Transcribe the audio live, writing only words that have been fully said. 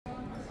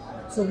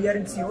So we are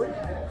in Seoul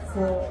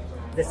for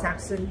the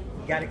Samsung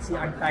Galaxy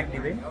Unpacked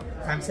event.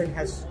 Samsung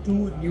has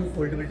two new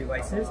foldable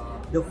devices,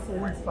 the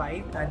Fold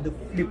 5 and the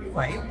Flip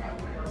 5.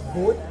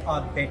 Both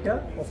are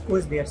better. Of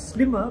course, they are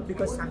slimmer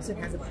because Samsung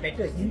has a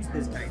better hinge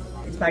this time.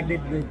 It's packed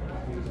with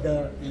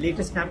the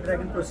latest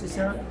Snapdragon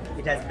processor.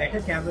 It has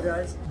better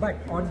cameras. But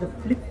on the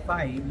Flip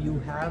 5, you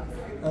have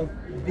a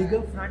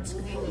bigger front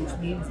screen, which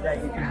means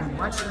that you can do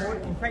much more.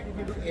 In fact, you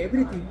can do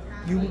everything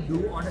you would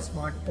do on a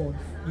smartphone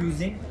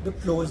using the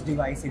closed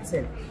device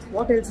itself.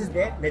 What else is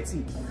there? Let's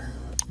see.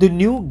 The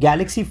new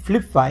Galaxy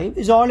Flip 5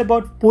 is all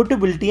about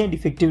portability and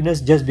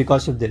effectiveness just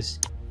because of this.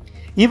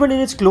 Even in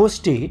its closed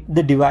state,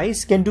 the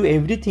device can do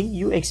everything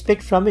you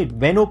expect from it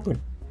when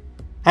open.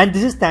 And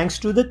this is thanks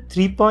to the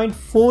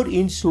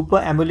 3.4-inch Super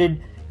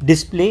AMOLED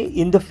display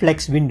in the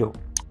Flex window.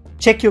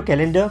 Check your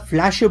calendar,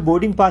 flash your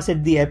boarding pass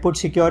at the airport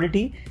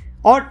security,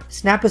 or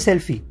snap a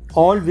selfie,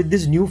 all with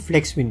this new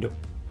Flex window.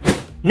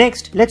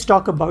 Next, let's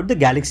talk about the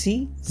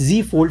Galaxy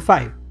Z Fold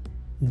 5.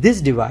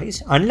 This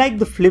device, unlike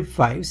the Flip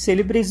 5,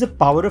 celebrates the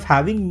power of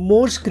having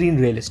more screen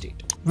real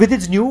estate. With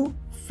its new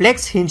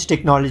Flex hinge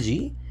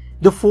technology,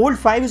 the Fold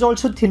 5 is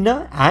also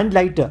thinner and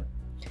lighter,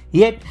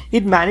 yet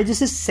it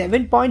manages a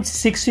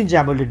 7.6-inch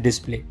AMOLED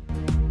display.